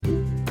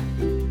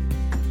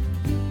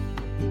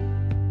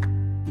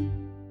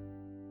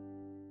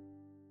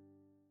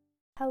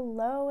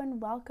Hello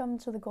and welcome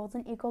to the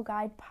Golden Eagle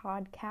Guide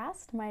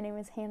podcast. My name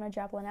is Hannah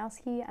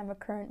Jablanowski. I'm a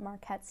current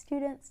Marquette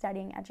student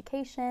studying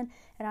education,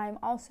 and I'm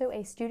also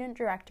a student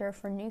director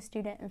for new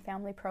student and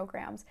family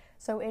programs.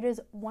 So it is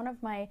one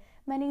of my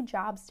many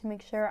jobs to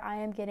make sure I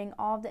am getting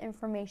all of the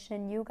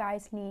information you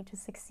guys need to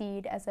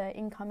succeed as an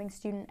incoming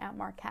student at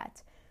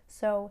Marquette.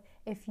 So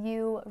if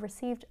you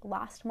received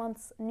last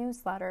month's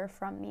newsletter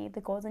from me,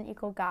 the Golden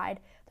Eagle Guide,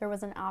 there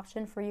was an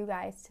option for you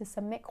guys to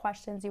submit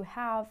questions you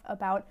have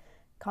about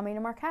coming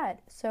to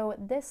Marquette. So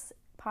this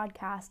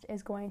podcast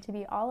is going to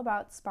be all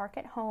about Spark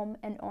at Home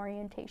and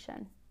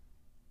orientation.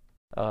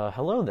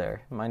 Hello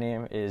there. My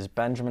name is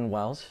Benjamin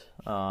Wells.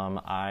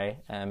 I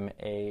am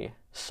a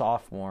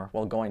sophomore,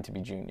 going to be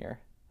junior,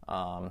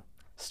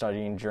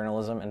 studying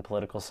journalism and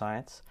political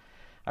science.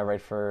 I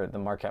write for the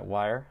Marquette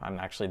Wire. I'm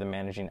actually the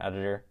managing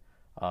editor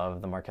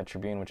of the Marquette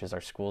Tribune, which is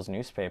our school's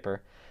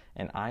newspaper,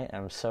 and I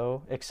am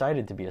so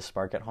excited to be a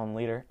Spark at Home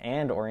leader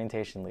and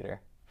orientation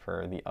leader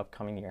for the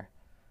upcoming year.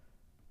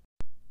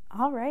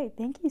 All right,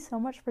 thank you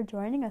so much for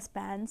joining us,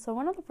 Ben. So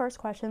one of the first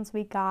questions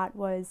we got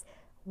was,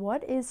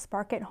 what is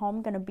Spark at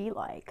Home going to be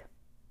like?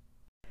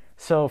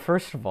 So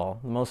first of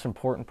all, the most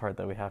important part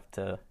that we have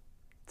to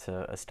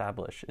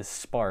establish is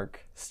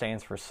SPARK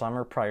stands for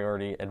Summer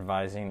Priority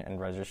Advising and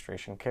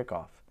Registration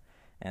Kickoff.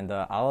 And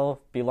I'll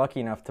be lucky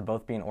enough to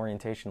both be an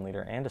orientation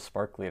leader and a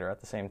Spark leader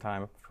at the same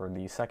time for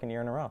the second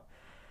year in a row.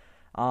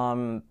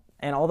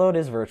 And although it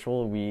is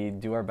virtual, we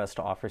do our best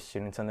to offer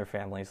students and their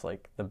families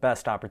the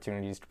best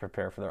opportunities to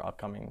prepare for their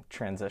upcoming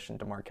transition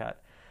to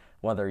Marquette.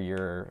 Whether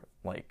you're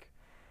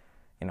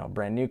a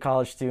brand new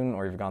college student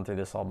or you've gone through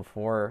this all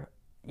before,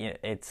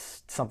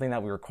 it's something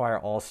that we require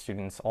all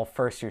students, all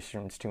first year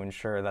students, to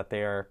ensure that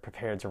they are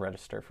prepared to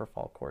register for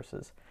fall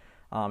courses.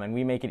 And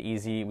we make it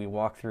easy. We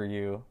walk through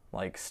you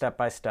step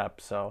by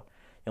step, so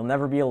you'll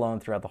never be alone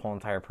throughout the whole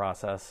entire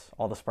process.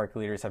 All the Spark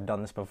leaders have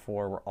done this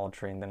before. We're all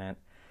trained in it.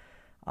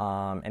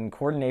 In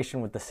coordination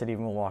with the City of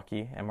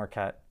Milwaukee and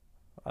Marquette,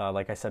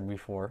 like I said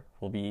before,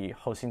 we'll be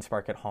hosting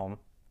Spark at Home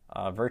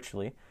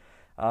virtually,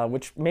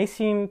 which may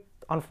seem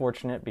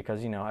unfortunate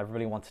because,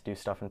 everybody wants to do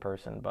stuff in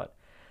person, but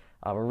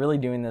we're really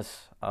doing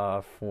this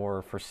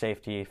for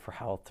safety, for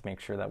health, to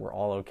make sure that we're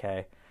all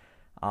okay.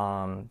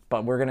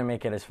 But we're going to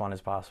make it as fun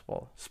as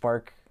possible.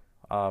 Spark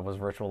was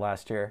virtual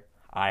last year.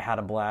 I had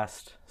a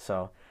blast,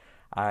 so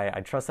I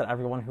trust that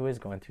everyone who is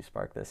going to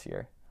Spark this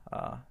year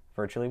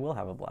virtually will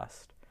have a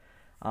blast.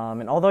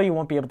 And although you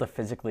won't be able to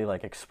physically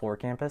explore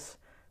campus,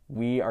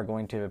 we are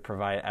going to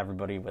provide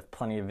everybody with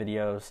plenty of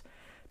videos,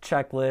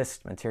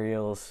 checklists,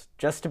 materials,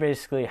 just to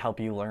basically help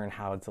you learn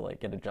how to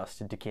get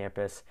adjusted to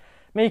campus,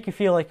 make you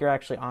feel like you're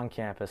actually on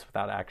campus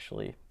without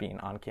actually being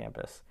on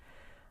campus.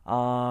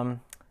 And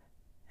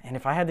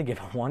if I had to give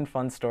one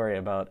fun story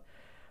about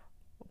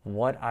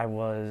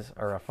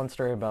a fun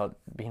story about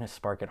being a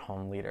Spark at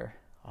Home leader,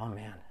 oh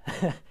man,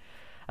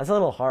 that's a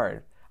little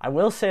hard. I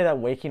will say that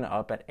waking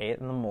up at 8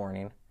 in the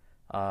morning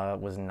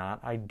was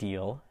not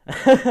ideal,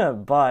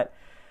 but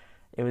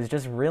it was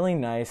just really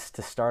nice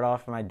to start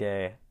off my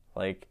day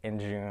in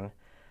June,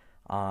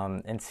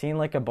 and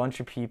seeing a bunch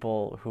of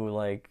people who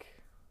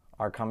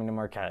are coming to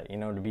Marquette,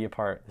 to be a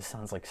part. This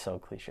sounds so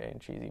cliche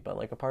and cheesy,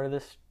 but a part of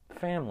this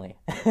family.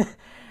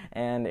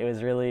 And it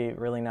was really,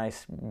 really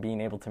nice being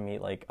able to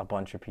meet a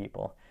bunch of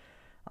people,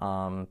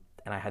 and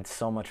I had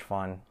so much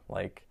fun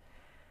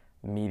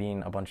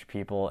meeting a bunch of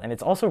people. And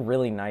it's also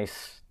really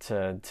nice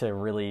to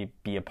really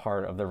be a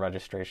part of the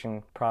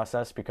registration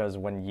process, because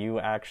when you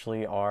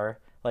actually are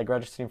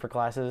registering for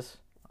classes,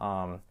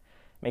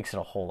 makes it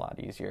a whole lot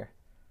easier.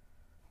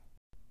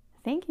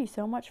 Thank you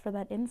so much for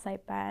that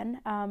insight,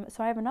 Ben.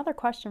 So I have another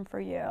question for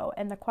you,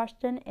 and the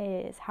question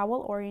is, how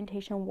will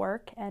orientation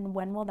work and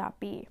when will that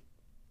be?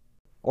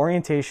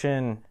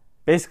 Orientation,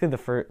 basically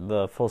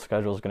the full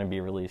schedule is going to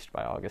be released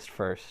by August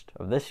 1st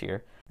of this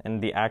year, and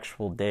the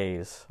actual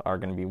days are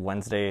going to be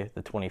Wednesday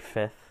the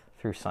 25th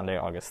through Sunday,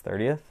 August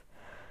 30th.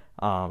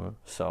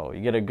 So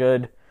you get a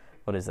good,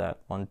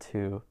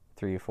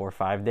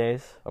 5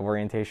 days of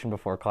orientation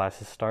before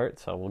classes start,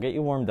 so we'll get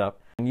you warmed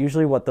up. And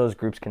usually what those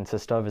groups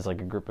consist of is a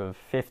group of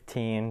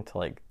 15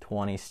 to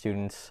 20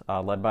 students,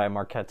 led by a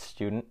Marquette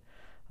student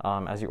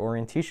as your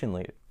orientation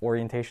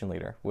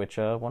leader, which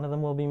one of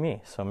them will be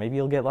me. So maybe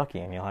you'll get lucky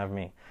and you'll have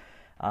me.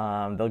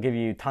 They'll give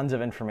you tons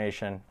of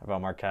information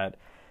about Marquette,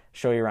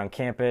 show you around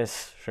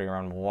campus, show you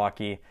around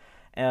Milwaukee.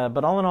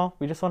 But all in all,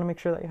 we just want to make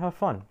sure that you have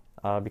fun,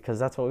 because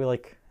that's what we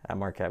like at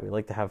Marquette. We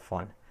like to have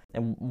fun.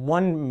 And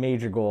one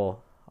major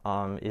goal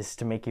is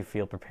to make you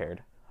feel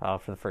prepared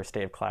for the first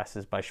day of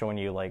classes by showing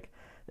you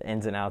the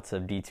ins and outs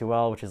of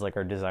D2L, which is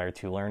our desire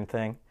to learn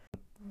thing.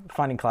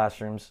 Finding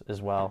classrooms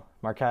as well.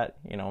 Marquette,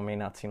 may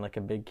not seem like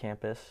a big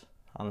campus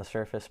on the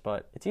surface,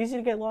 but it's easy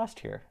to get lost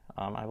here.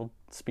 I will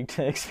speak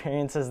to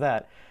experience as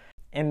that.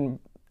 And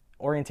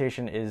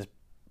orientation is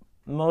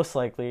most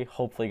likely,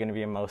 hopefully, going to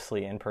be a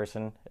mostly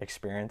in-person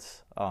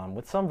experience,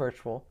 with some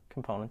virtual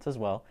components as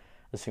well,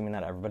 assuming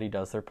that everybody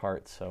does their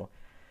part. So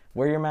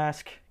wear your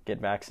mask, get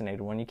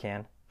vaccinated when you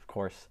can, of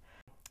course.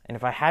 And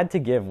if I had to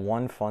give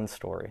one fun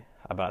story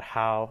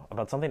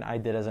about something I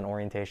did as an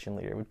orientation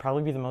leader. It would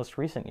probably be the most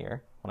recent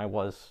year when I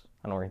was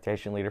an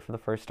orientation leader for the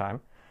first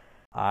time.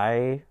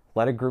 I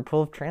led a group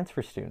full of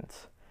transfer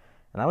students,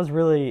 and I was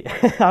really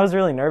I was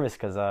really nervous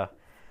because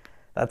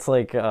that's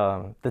like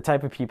the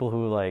type of people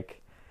who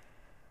like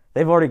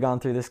they've already gone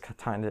through this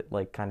kind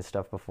of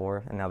stuff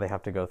before, and now they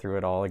have to go through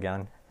it all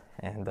again.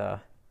 And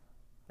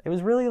it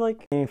was really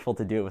like meaningful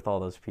to do it with all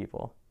those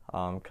people,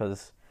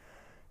 because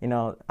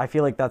I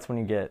feel like that's when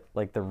you get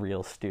like the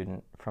real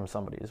student from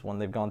somebody, is when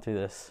they've gone through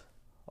this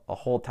a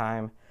whole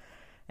time,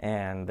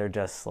 and they're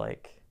just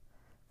like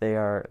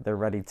they're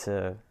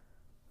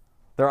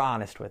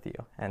honest with you,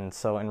 and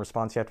so in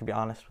response you have to be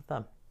honest with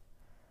them.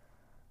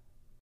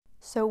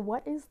 So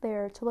what is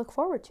there to look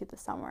forward to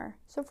this summer?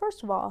 So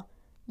first of all,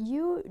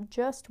 you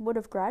just would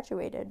have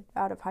graduated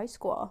out of high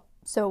school.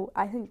 So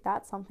I think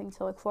that's something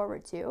to look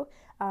forward to.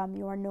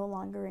 You are no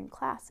longer in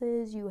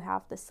classes. You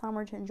have the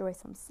summer to enjoy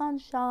some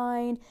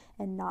sunshine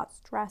and not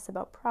stress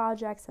about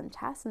projects and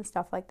tests and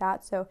stuff like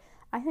that. So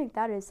I think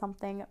that is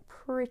something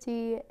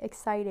pretty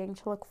exciting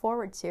to look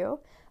forward to.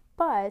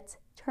 But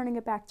turning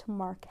it back to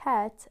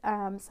Marquette,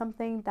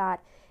 something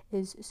that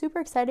is super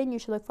exciting you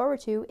should look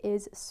forward to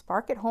is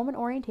Spark at Home and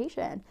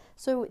orientation.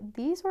 So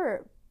these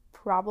were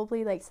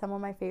probably like some of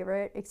my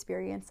favorite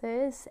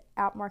experiences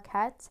at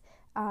Marquette.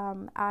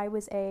 I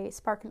was a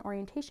Spark and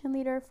orientation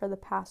leader for the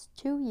past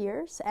 2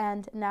 years,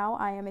 and now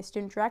I am a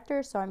student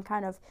director, so I'm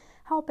kind of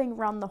helping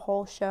run the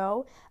whole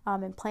show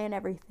and plan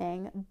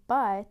everything.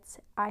 But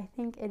I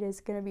think it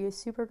is going to be a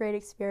super great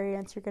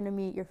experience. You're going to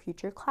meet your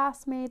future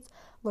classmates,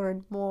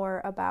 learn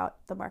more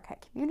about the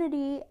Marquette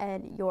community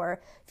and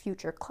your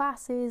future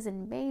classes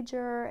and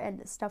major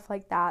and stuff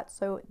like that.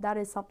 So that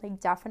is something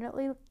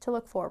definitely to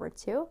look forward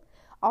to.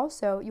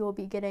 Also, you will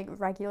be getting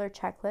regular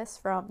checklists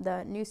from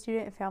the New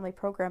Student and Family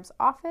Programs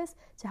office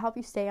to help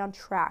you stay on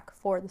track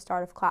for the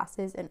start of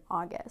classes in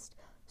August.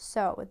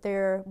 So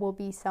there will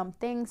be some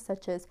things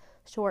such as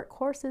short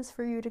courses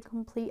for you to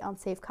complete on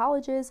Safe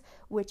Colleges,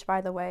 which,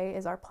 by the way,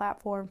 is our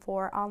platform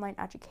for online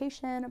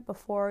education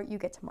before you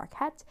get to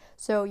Marquette.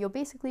 So you'll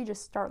basically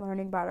just start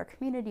learning about our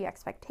community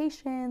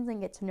expectations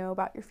and get to know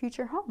about your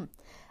future home.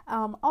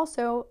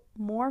 Also,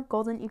 more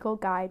Golden Eagle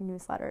Guide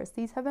newsletters.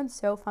 These have been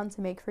so fun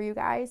to make for you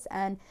guys,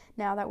 and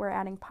now that we're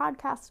adding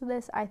podcasts to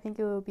this, I think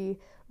it will be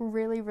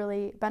really,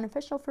 really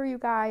beneficial for you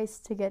guys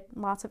to get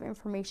lots of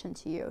information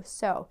to you.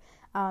 So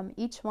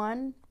each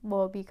one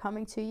will be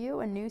coming to you,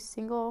 a new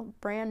single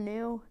brand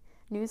new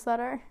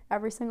newsletter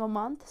every single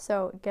month,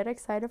 so get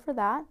excited for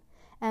that.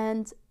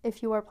 And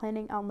if you are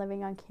planning on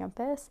living on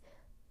campus,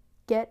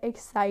 get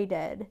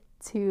excited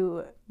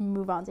to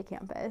move onto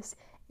campus.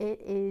 It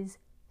is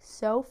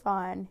so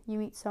fun. You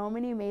meet so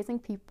many amazing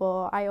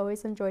people. I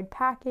always enjoyed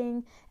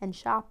packing and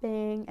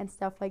shopping and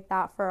stuff like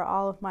that for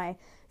all of my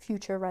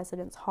future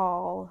residence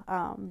hall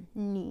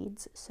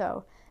needs.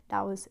 So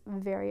that was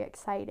very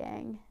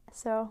exciting.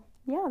 So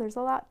yeah, there's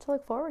a lot to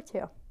look forward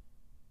to.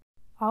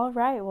 All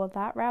right, well,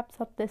 that wraps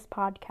up this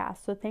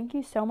podcast. So thank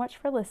you so much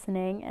for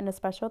listening, and a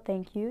special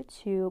thank you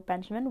to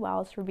Benjamin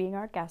Wells for being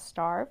our guest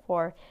star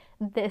for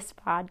this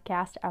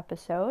podcast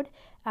episode.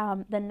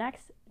 The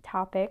next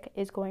topic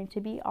is going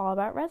to be all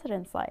about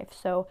residence life.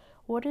 So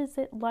what is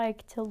it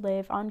like to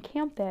live on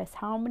campus?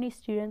 How many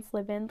students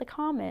live in the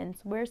Commons?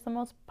 Where's the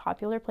most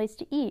popular place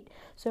to eat?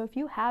 So if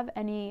you have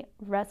any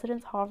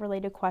residence hall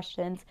related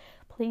questions,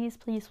 please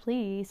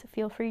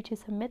feel free to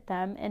submit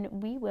them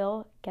and we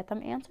will get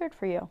them answered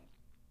for you.